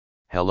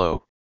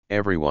Hello,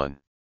 everyone.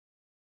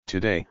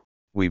 Today,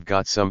 we've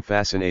got some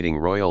fascinating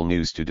royal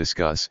news to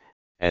discuss,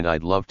 and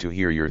I'd love to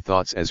hear your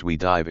thoughts as we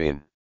dive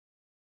in.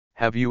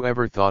 Have you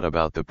ever thought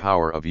about the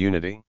power of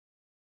unity?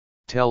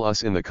 Tell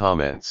us in the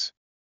comments.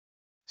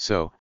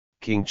 So,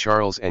 King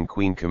Charles and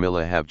Queen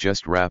Camilla have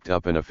just wrapped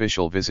up an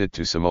official visit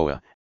to Samoa,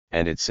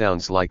 and it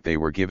sounds like they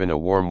were given a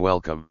warm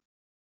welcome.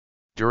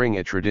 During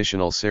a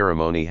traditional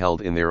ceremony held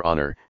in their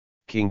honor,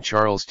 King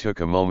Charles took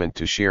a moment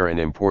to share an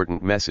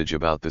important message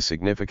about the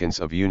significance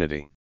of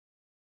unity.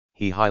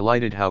 He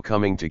highlighted how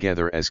coming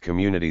together as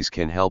communities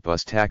can help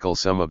us tackle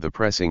some of the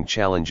pressing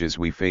challenges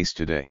we face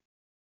today.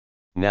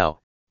 Now,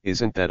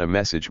 isn't that a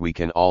message we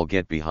can all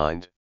get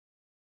behind?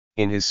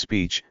 In his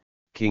speech,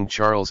 King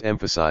Charles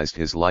emphasized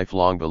his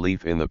lifelong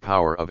belief in the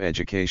power of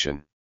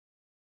education.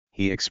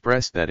 He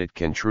expressed that it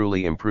can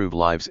truly improve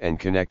lives and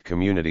connect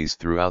communities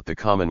throughout the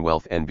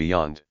Commonwealth and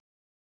beyond.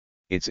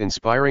 It's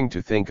inspiring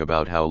to think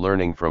about how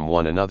learning from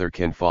one another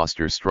can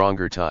foster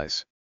stronger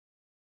ties.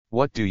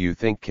 What do you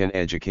think? Can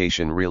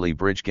education really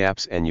bridge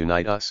gaps and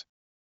unite us?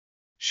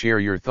 Share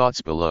your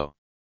thoughts below.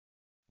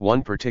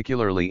 One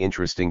particularly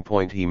interesting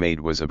point he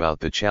made was about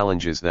the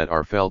challenges that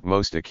are felt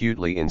most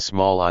acutely in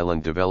small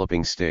island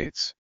developing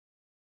states.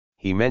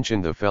 He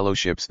mentioned the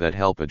fellowships that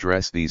help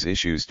address these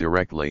issues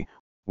directly,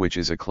 which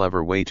is a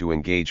clever way to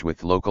engage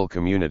with local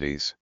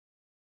communities.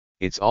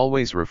 It's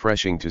always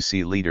refreshing to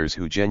see leaders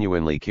who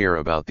genuinely care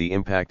about the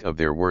impact of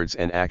their words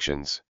and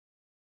actions.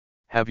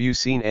 Have you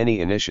seen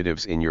any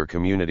initiatives in your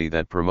community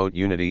that promote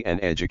unity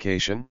and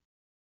education?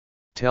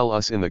 Tell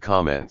us in the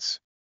comments.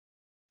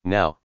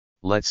 Now,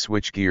 let's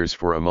switch gears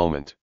for a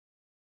moment.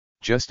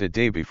 Just a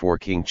day before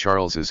King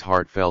Charles's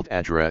heartfelt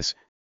address,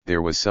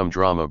 there was some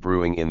drama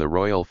brewing in the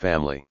royal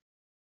family.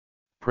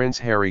 Prince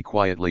Harry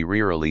quietly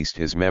re-released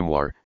his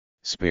memoir,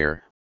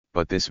 Spare,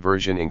 but this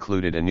version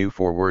included a new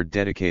foreword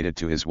dedicated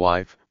to his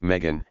wife,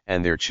 Meghan,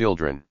 and their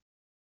children.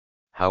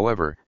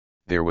 However,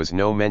 there was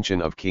no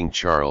mention of King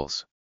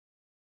Charles.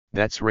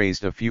 That's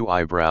raised a few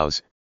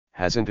eyebrows,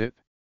 hasn't it?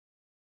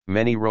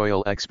 Many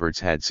royal experts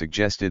had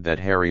suggested that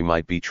Harry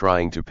might be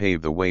trying to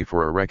pave the way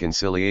for a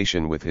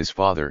reconciliation with his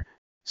father,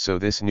 so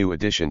this new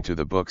addition to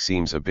the book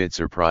seems a bit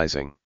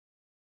surprising.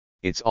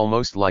 It's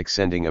almost like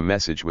sending a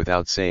message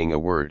without saying a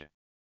word.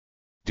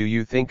 Do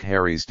you think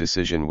Harry's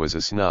decision was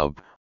a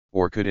snub,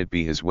 or could it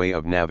be his way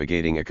of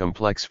navigating a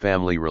complex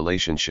family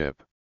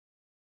relationship?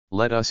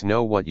 Let us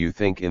know what you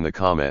think in the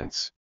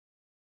comments.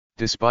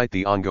 Despite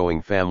the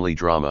ongoing family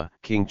drama,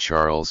 King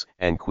Charles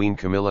and Queen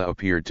Camilla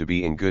appeared to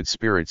be in good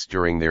spirits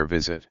during their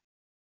visit.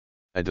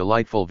 A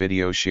delightful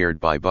video shared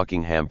by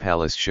Buckingham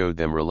Palace showed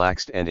them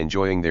relaxed and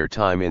enjoying their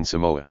time in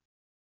Samoa.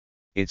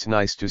 It's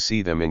nice to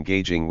see them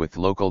engaging with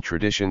local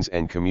traditions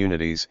and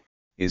communities,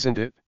 isn't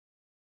it?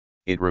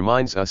 It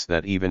reminds us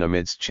that even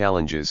amidst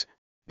challenges,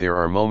 there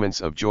are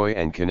moments of joy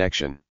and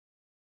connection.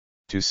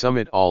 To sum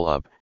it all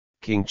up,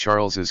 King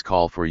Charles's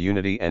call for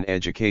unity and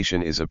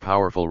education is a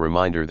powerful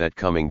reminder that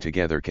coming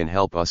together can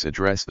help us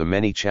address the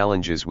many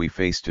challenges we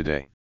face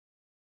today.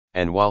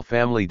 And while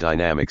family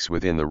dynamics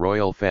within the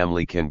royal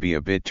family can be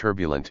a bit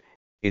turbulent,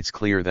 it's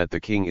clear that the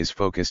king is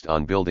focused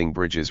on building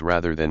bridges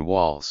rather than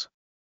walls.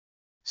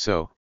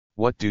 So,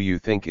 what do you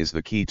think is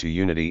the key to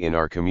unity in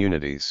our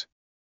communities?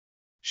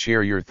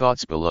 Share your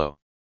thoughts below.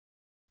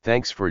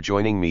 Thanks for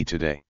joining me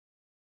today.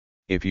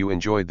 If you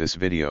enjoyed this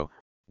video,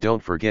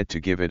 don't forget to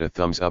give it a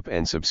thumbs up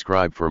and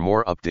subscribe for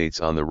more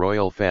updates on the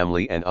royal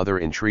family and other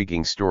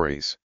intriguing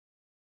stories.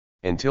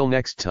 Until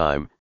next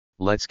time,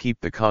 let's keep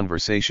the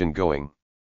conversation going.